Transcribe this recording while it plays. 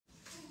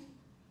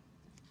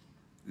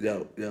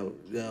Yo. Hey,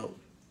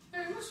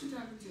 what you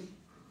talking to?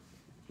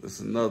 It's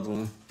another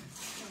one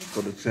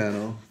for the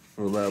channel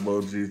for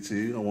Labo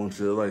GT. I want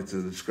you to like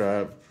to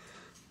subscribe,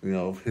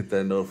 hit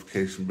that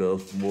notification bell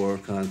for more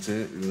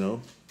content,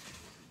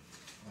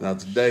 Now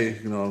today,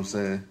 you know what I'm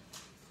saying,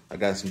 I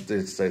got some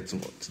things to say.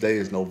 Today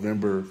is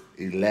November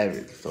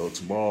 11th, so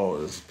tomorrow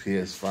is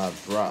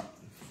Ps5 drop.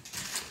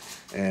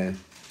 And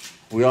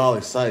we all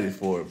excited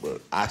for it,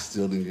 but I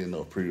still didn't get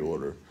no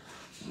pre-order.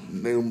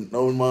 No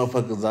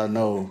motherfuckers I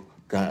know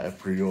got a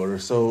pre-order,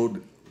 so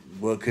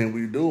what can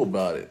we do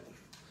about it?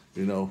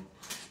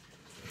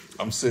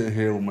 I'm sitting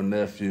here with my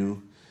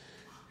nephew.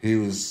 He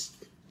was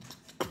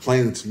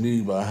complaining to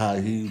me about how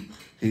he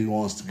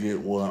wants to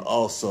get one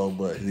also,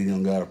 but he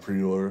don't got a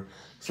pre-order.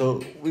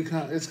 So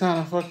it's kind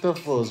of fucked up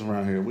for us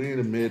around here. We in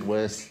the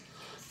Midwest,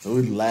 so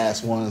we the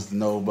last ones to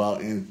know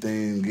about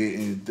anything, get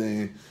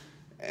anything,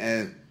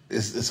 and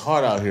it's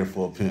hard out here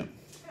for a pimp.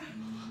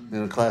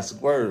 The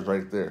classic words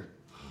right there.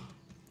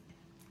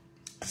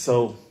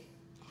 So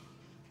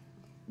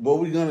what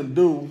we're gonna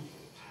do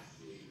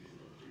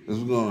is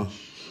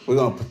we're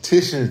gonna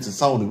petition to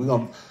Sony. We're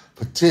gonna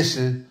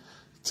petition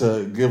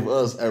to give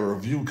us a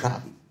review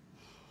copy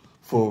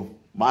for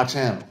my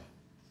channel.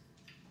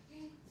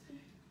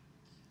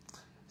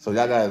 So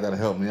y'all gotta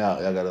help me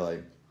out. Y'all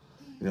gotta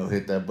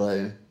hit that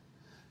button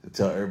and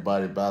tell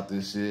everybody about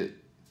this shit,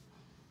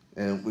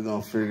 and we're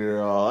gonna figure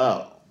it all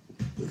out.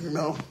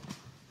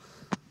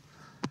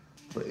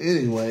 But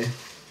anyway,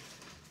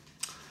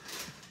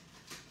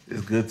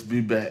 it's good to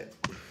be back.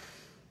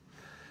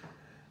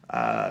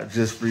 I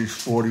just reached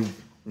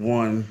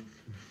 41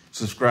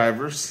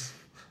 subscribers.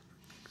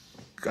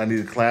 I need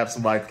to clap.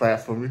 Somebody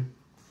clap for me.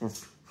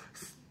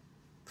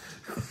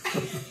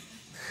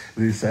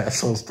 These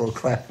assholes still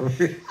clap for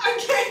me. I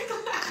can't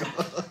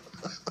clap.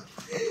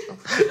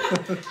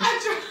 I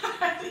tried.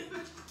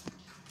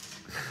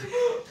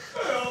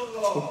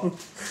 Oh,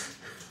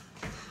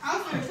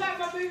 I'm gonna clap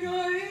my big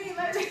old hand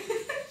like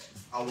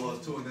I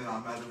was too, and then I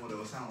imagined what it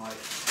would sound like.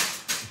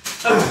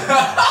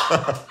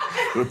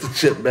 With the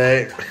chip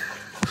bag.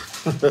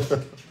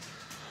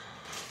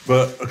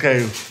 But,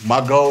 okay,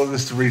 my goal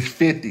is to reach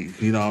 50,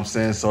 you know what I'm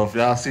saying? So if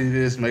y'all see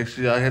this, make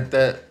sure y'all hit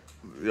that,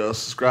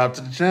 subscribe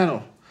to the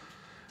channel.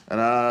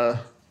 And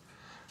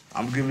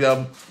I'm giving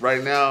y'all,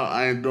 right now,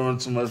 I ain't doing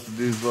too much with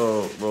these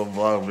little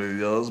vlog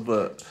videos,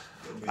 but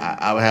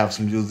I will have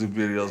some music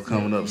videos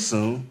coming up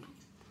soon.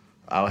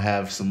 I'll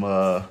have some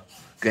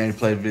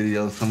gameplay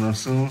videos coming up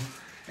soon.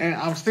 And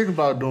I'm thinking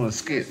about doing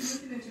skits,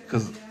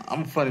 because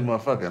I'm a funny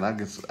motherfucker, and I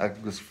get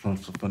some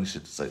funny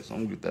shit to say, so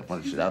I'm gonna get that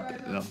funny shit out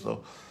there,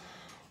 So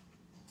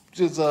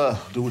just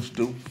do what you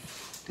do.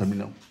 Let me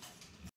know.